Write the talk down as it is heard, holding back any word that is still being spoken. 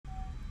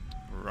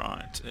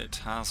Right, it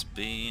has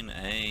been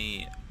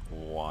a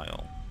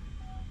while.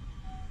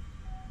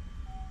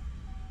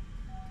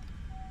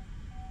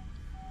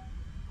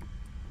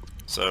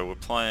 So we're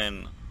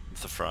playing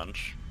the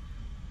French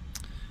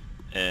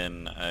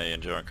in a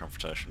enduring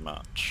confrontation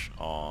match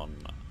on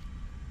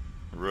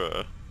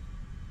Ruhr.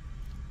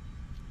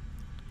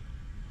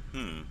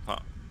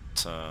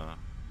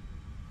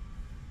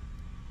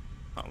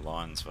 That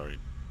line's very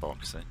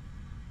boxy.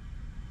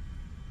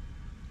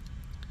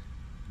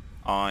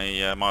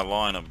 My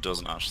lineup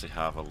doesn't actually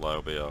have a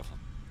lobby of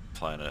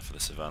playing it for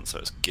this event, so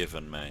it's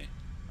given me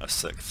a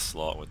 6th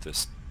slot with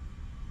this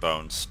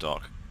bone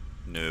stock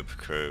noob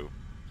crew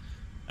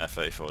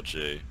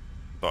F-84G,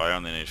 but I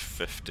only need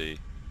 50.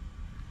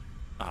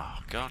 Oh,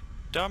 god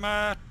damn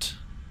it!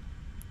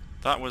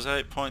 That was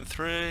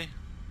 8.3.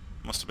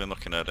 Must have been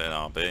looking at it in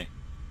RB. I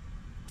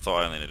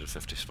thought I only needed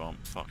 50 spawn,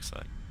 for fuck's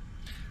sake.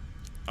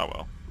 Oh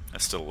well,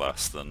 it's still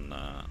less than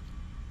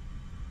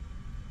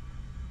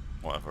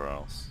whatever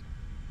else.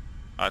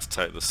 I had to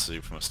take the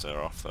Super Mystere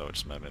off though,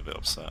 which made me a bit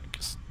upset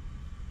because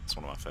it's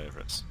one of my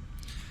favourites.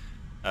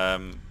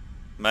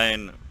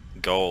 Main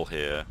goal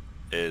here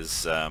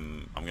is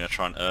I'm going to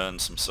try and earn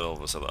some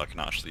silver so that I can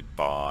actually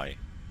buy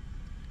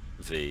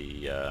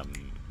the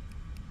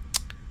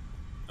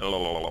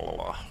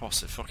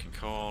what's it fucking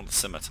called? The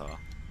scimitar.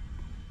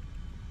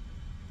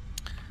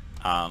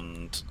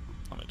 And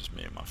let me just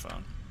mute my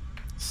phone.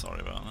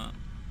 Sorry about that.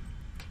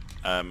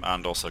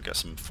 And also get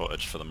some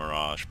footage for the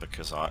Mirage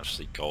because I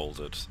actually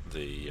golded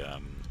the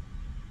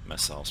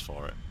missiles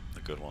for it,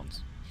 the good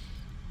ones.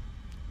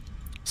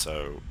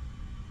 So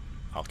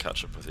I'll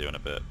catch up with you in a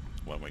bit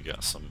when we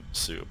get some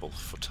suitable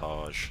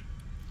footage.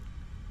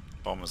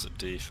 Bombers at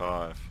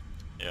D5.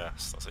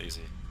 Yes, that's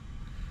easy.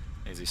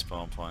 Easy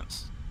spawn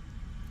points.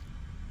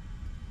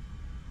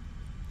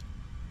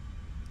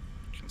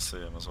 You can see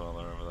them as well,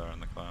 they're over there in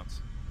the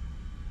clouds.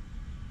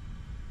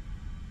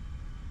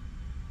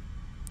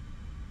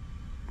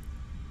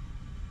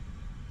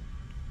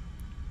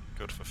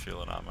 Good for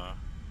fuel and ammo.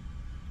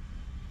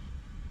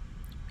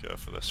 Go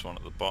for this one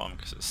at the bottom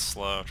because it's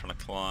slow, trying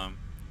to climb.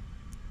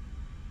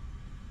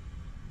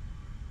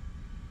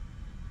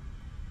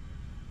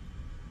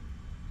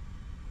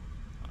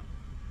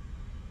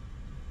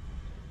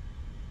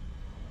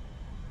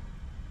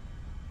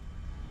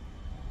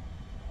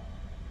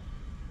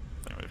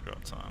 I think we've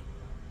got time.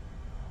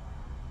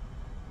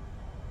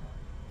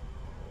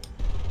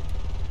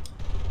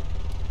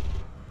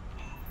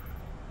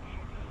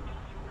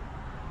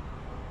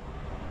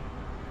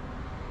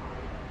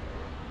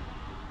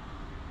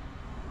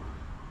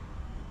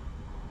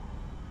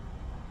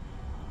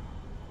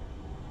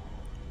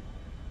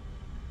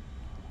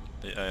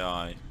 The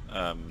AI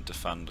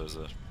defenders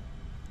are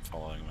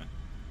following me.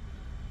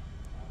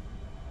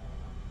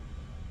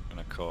 I'm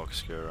gonna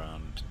corkscrew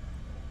around.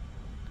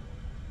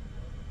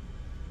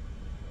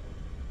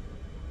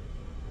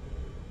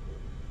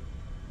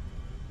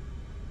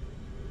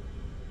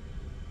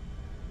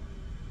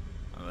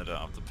 And they don't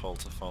have the pull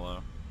to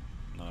follow.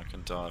 No, I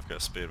can dive, get a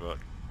speedboat.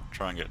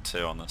 Try and get 2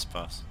 on this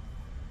pass.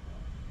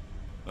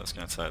 That's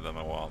gonna take them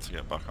a while to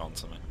get back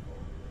onto me.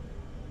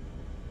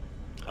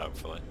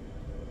 Hopefully.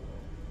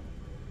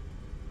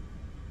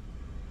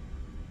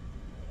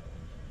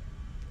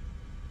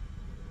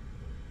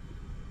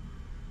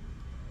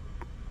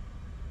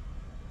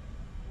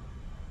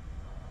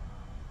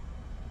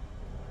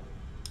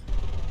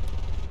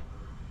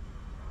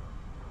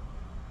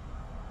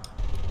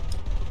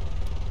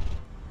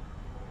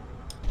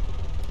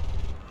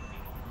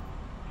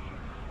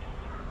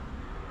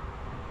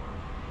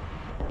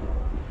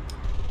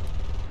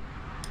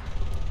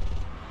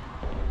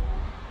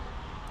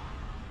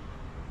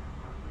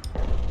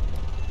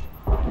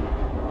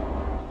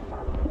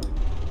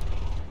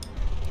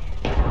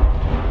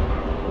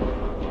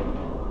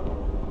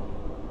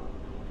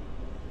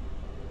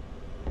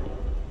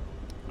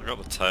 I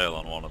got the tail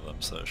on one of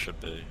them, so it should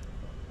be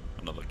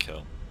another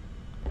kill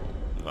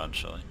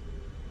eventually.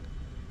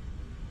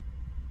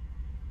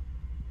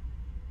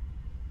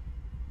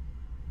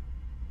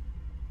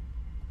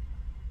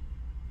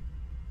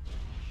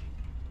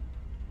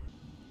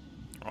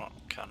 What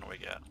can we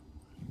get?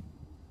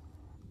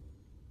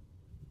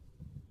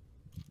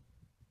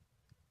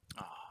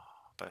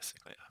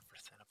 Basically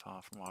everything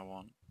apart from what I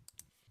want.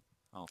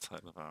 I'll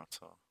take the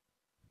Vautour.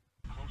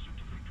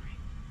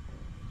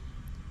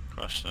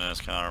 Question is,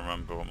 can I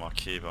remember what my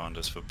keybind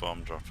is for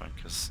bomb dropping?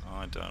 Because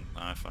I don't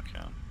know if I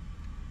can.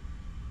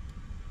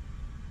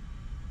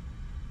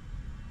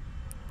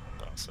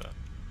 That's it.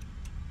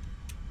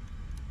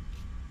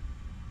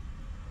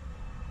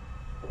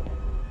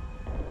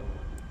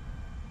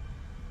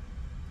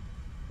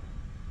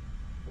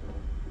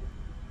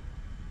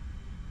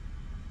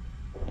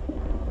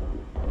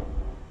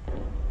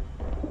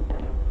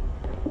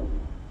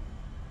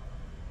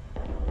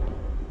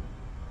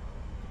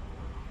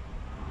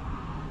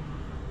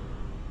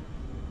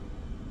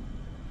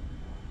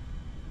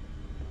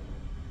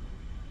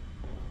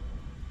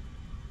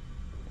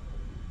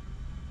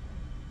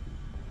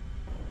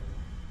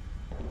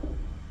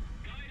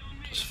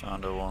 Just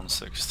found a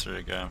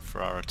 163 going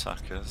for our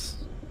attackers.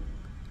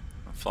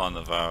 I'm flying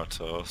the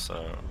Vautour,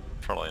 so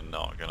probably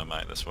not going to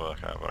make this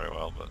work out very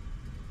well, but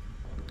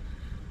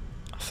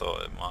I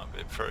thought it might be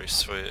a pretty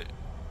sweet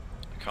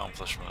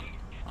accomplishment.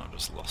 I've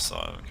just lost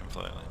sight of it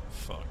completely.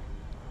 Fuck.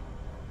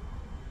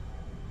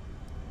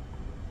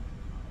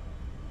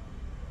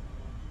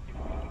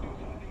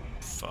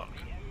 Fuck.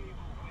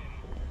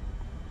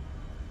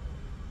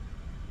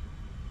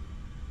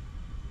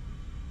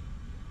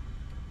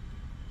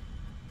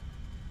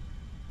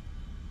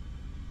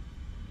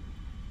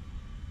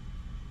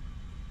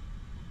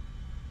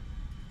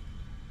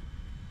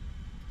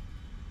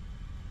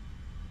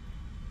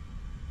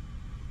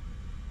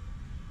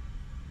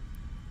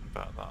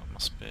 I bet that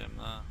must be him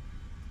there.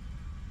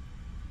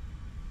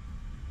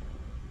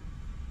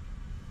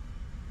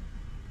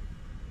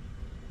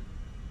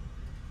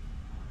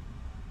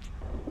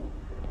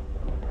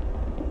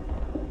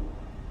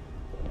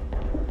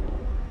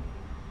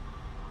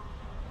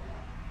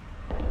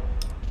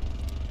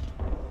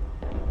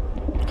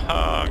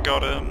 Ah,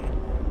 got him.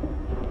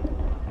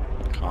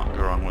 Can't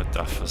go wrong with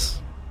Duffers.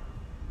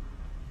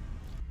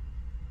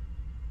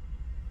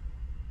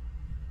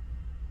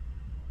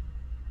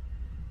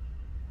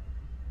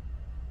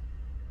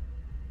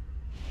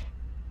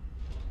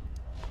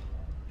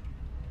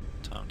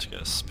 Time to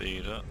get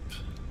speed up.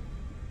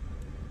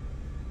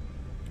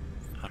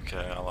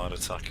 Okay, allied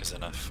attackers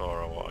in F4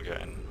 are what are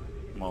getting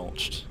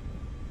mulched.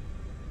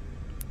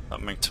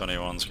 That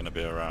MiG-21's going to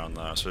be around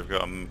there, so we've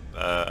got an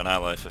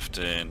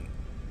LA-15,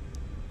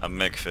 a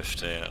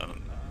MiG-15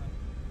 and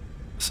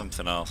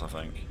something else I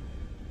think.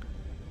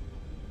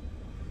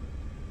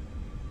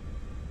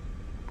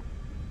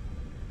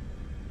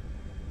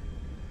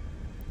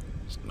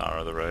 Just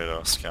narrow the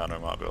radar scanner,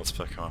 might be able to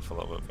pick him up a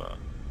little bit better.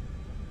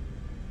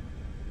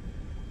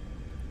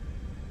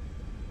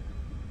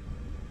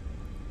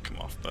 Come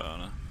off,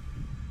 burner.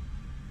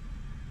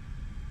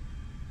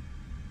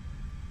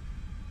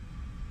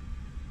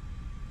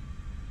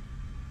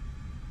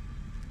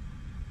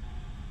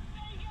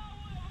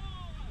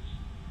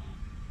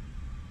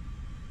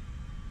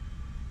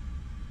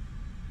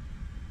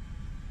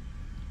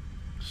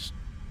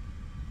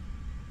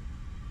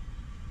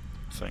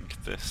 I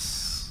think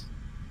this...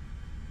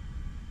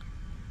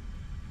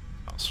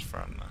 that's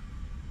friendly.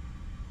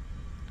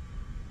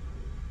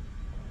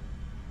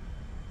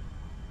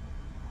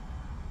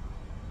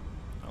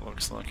 That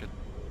looks like a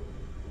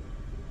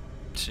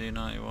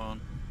G91.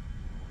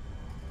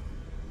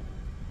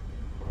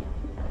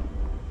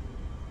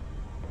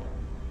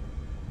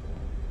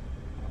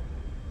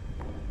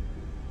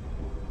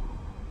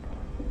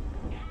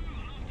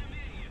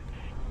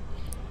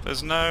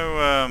 There's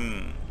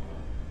no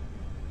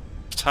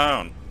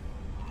tone.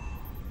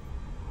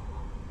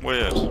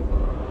 Weird.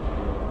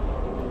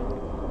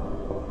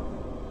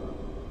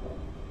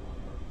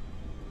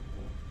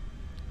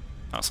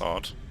 That's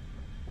odd.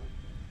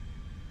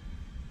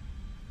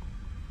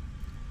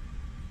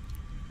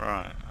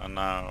 Right, and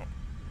now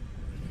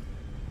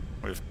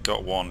we've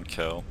got one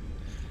kill.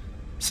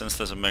 Since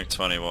there's a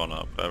MiG-21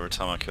 up, every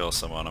time I kill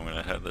someone I'm going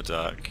to hit the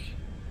deck,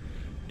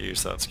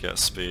 use that to get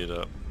speed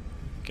up,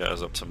 get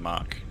us up to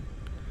Mach,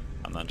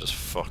 and then just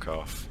fuck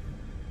off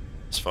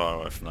as far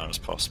away from there as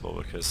possible,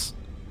 because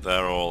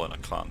they're all in a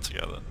clan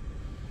together.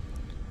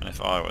 And if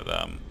I were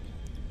them,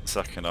 the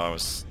second I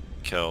was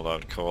killed I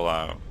would call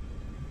out,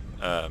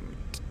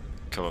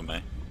 cover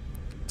me,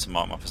 to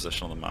mark my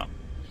position on the map,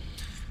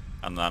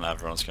 and then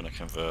everyone's going to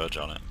converge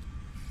on it.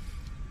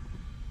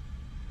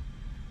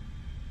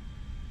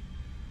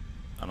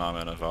 And I'm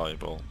in a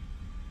valuable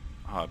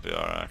high BR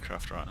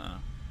aircraft right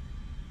now,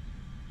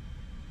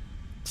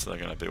 so they're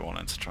going to be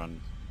wanting to try and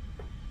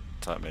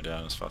take me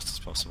down as fast as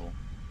possible.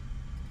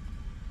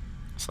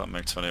 So that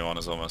MiG-21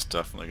 is almost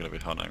definitely going to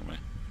be hunting me.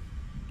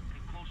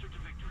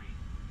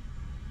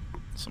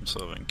 Some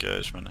sort of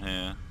engagement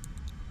here.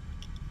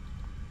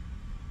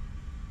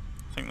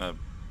 I think they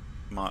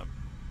might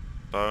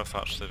both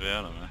actually be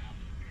enemy.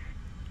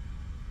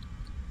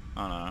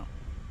 Oh no.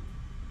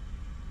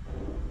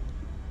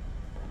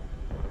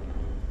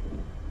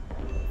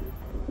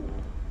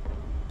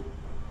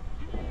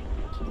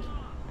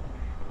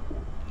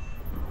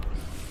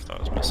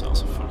 Those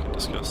missiles are fucking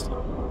disgusting.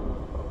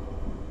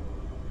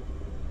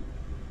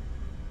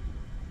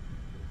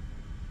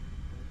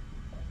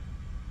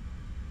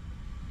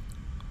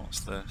 What's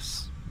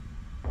this?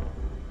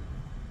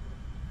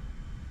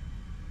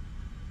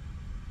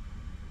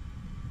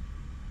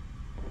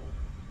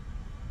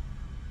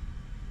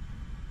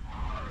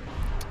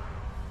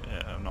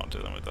 Yeah, I'm not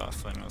dealing with that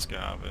thing, let's get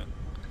out of it.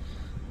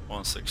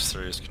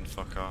 163s can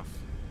fuck off.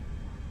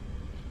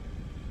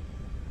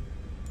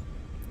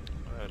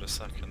 Wait a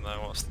second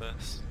though, what's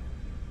this?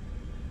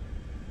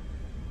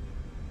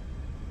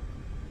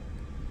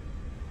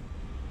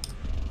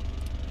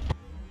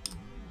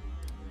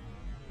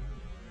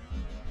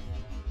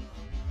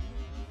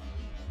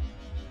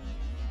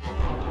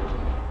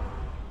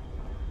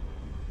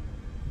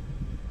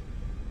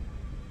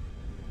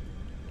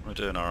 We're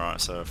doing alright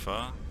so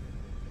far.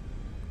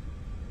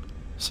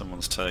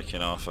 Someone's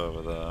taking off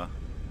over there.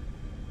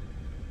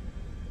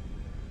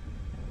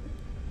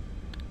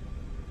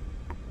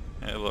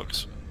 It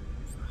looks...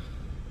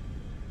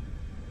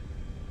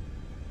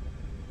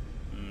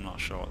 I'm not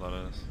sure what that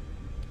is.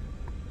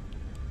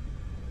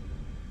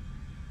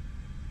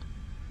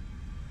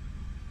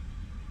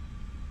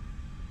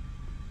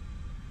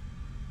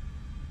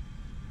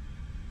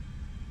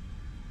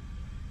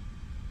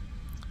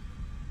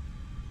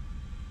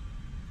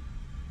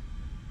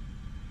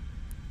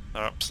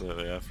 They're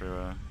absolutely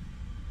everywhere.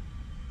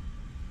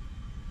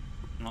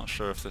 I'm not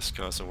sure if this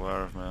guy's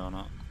aware of me or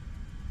not.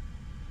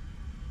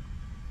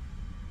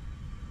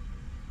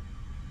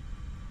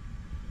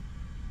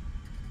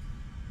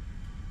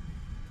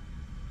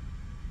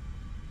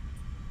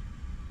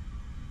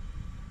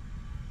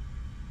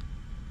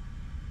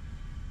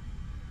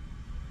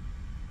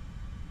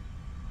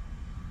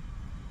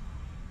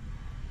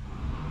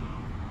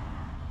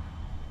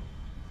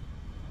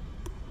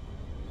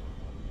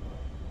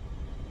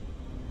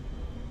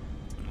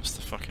 It's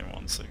the fucking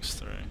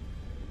 163.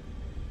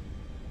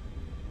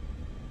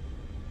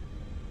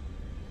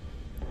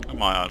 I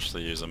might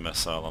actually use a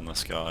missile on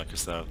this guy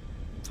because they're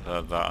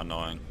that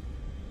annoying.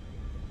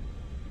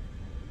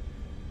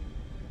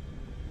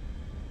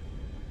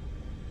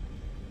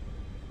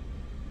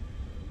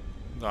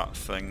 That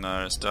thing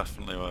there is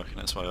definitely working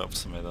its way up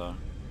to me though.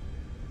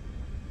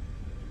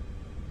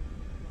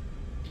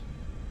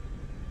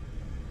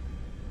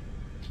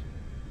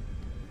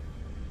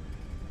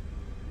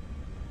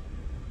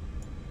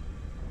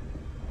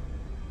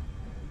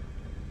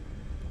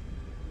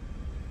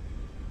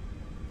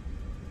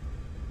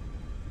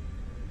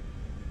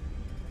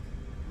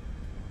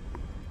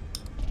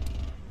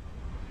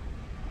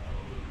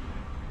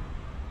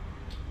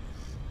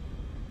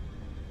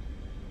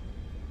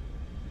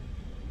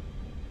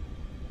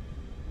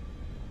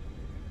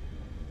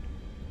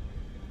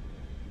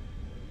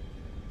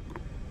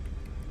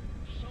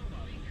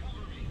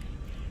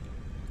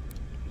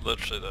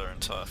 Literally their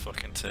entire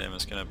fucking team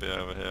is going to be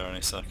over here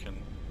any second.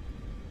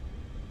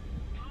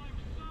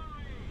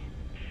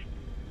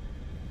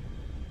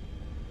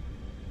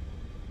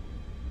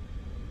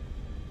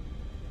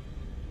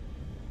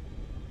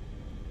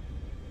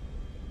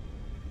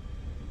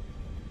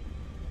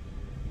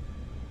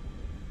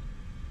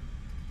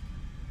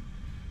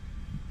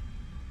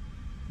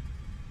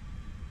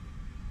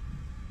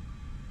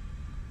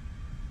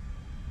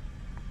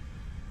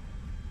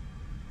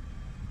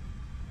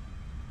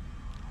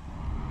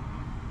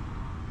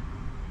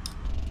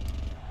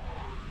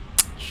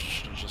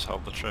 Just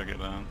hold the trigger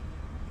down.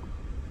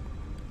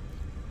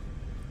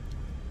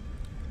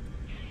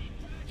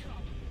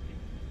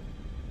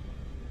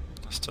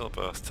 They're still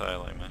both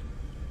tailing me.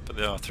 But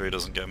the R3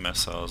 doesn't get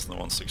missiles and the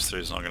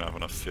 163 is not going to have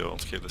enough fuel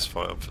to keep this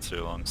fight up for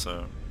too long,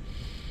 so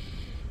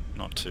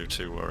not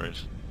too worried.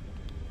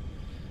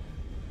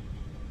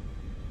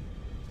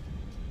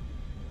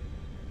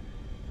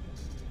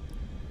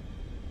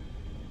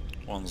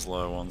 One's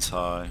low, one's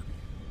high.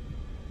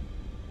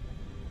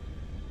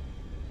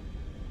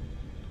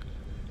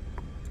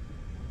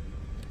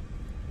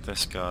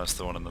 This guy's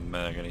the one in the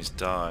MiG and he's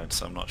died,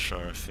 so I'm not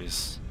sure if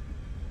he's...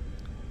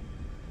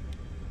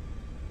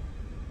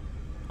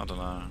 I don't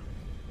know.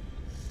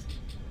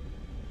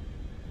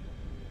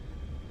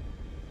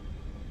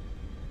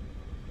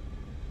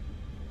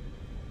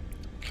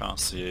 Can't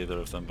see either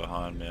of them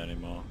behind me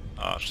anymore.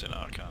 Oh, actually no,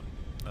 I can.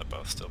 They're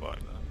both still back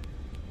there.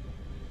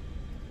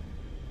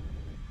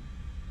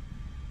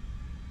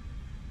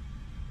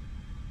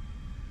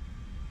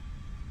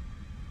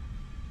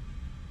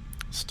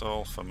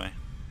 Stall for me.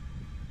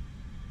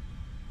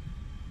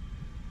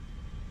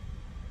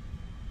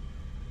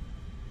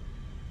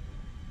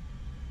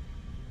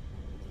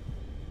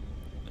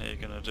 Are you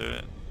gonna do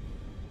it?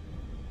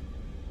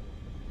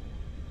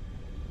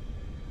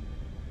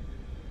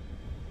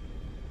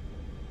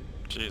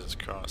 Jesus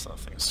Christ, that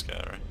thing's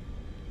scary.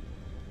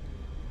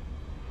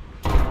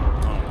 Oh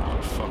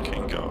my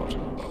fucking god.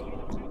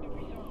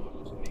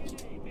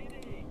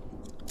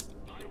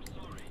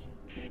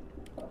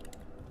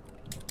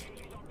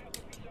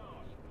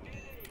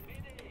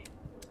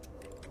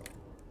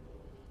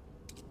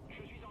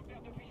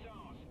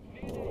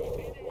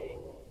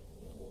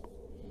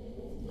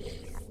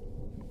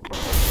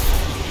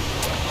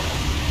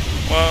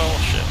 Well,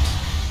 shit.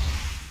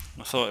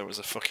 I thought it was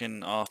a fucking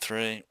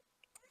R3.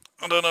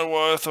 I don't know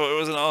why I thought it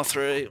was an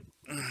R3.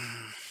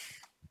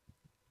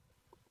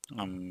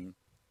 I'm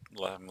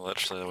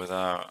literally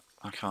without.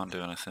 I can't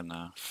do anything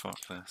now.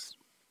 Fuck this.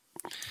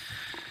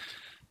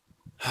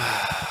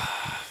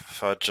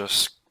 If I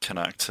just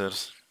connected.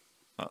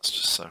 That's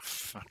just so...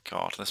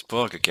 God, this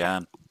bug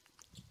again.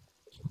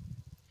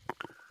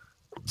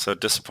 So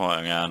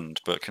disappointing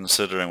end, but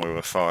considering we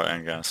were fighting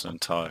against an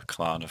entire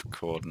clan of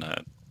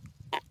coordinated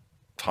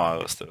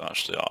pilots that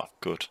actually are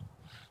good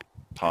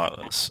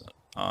pilots,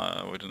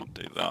 we didn't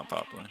do that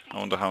badly. I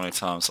wonder how many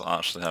times I'll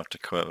actually have to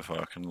quit before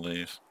I can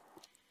leave.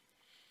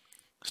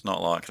 It's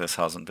not like this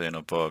hasn't been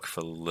a bug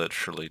for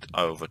literally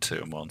over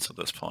 2 months at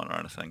this point or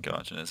anything,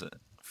 Guardian, is it?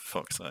 For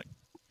fuck's sake.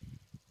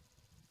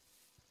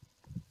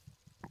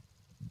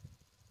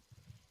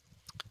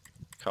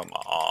 Come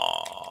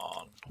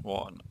on.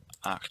 What an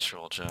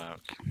actual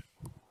joke.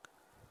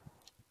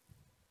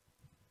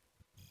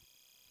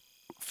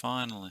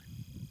 Finally.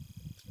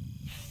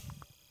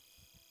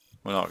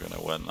 We're not going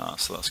to win that,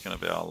 so that's going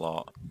to be our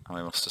lot. And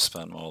we must have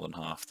spent more than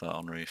half that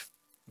on reef.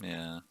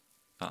 Yeah,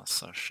 that's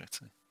so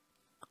shitty.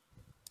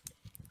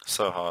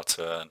 So hard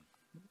to earn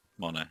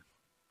money.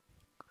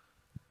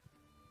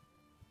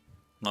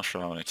 Not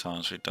sure how many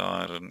times we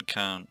died, I didn't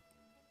count.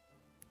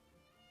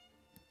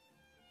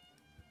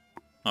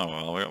 Oh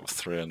well, we got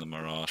 3 in the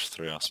Mirage,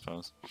 3 I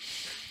suppose.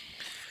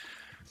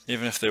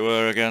 Even if they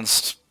were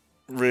against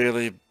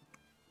really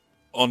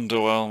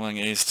underwhelming,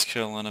 easy to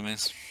kill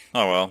enemies.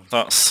 Oh well,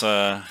 that's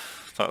the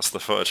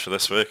footage for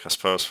this week, I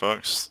suppose,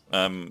 folks.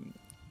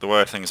 The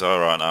way things are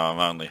right now, I'm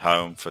only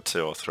home for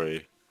 2 or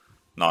 3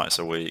 nights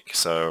a week,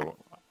 so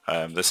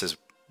this is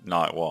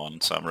night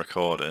 1, so I'm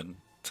recording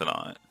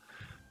tonight.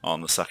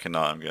 On the second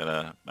night I'm going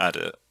to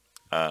edit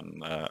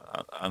and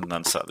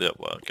then set the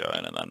upload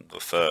going, and then the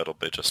third will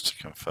be just to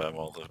confirm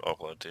all the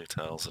upload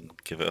details and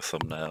give it a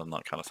thumbnail and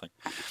that kind of thing.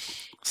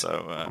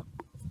 So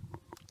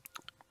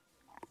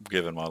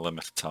given my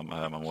limited time at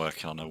home, I'm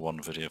working on a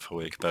 1 video per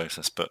week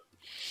basis, but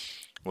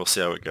we'll see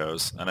how it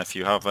goes. And if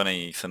you have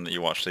anything that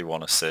you actually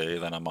want to see,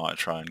 then I might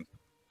try and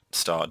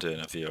start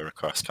doing a viewer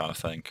request kind of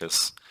thing,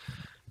 because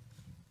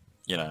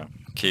you know,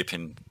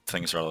 keeping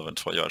things relevant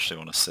to what you actually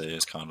want to see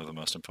is kind of the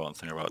most important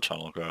thing about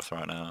channel growth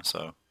right now.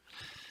 So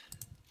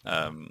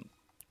I'm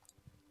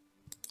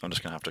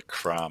just going to have to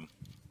cram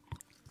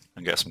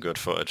and get some good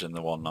footage in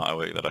the 1 night a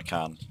week that I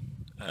can.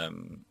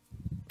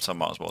 So I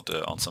might as well do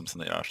it on something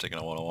that you're actually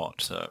going to want to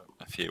watch. So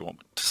if you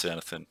want to see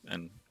anything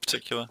in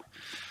particular,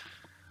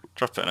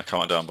 drop it in a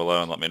comment down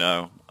below and let me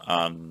know,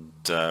 and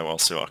we'll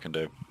see what I can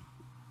do.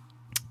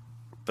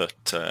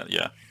 But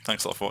yeah,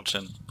 thanks a lot for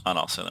watching, and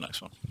I'll see you in the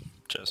next one.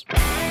 Cheers.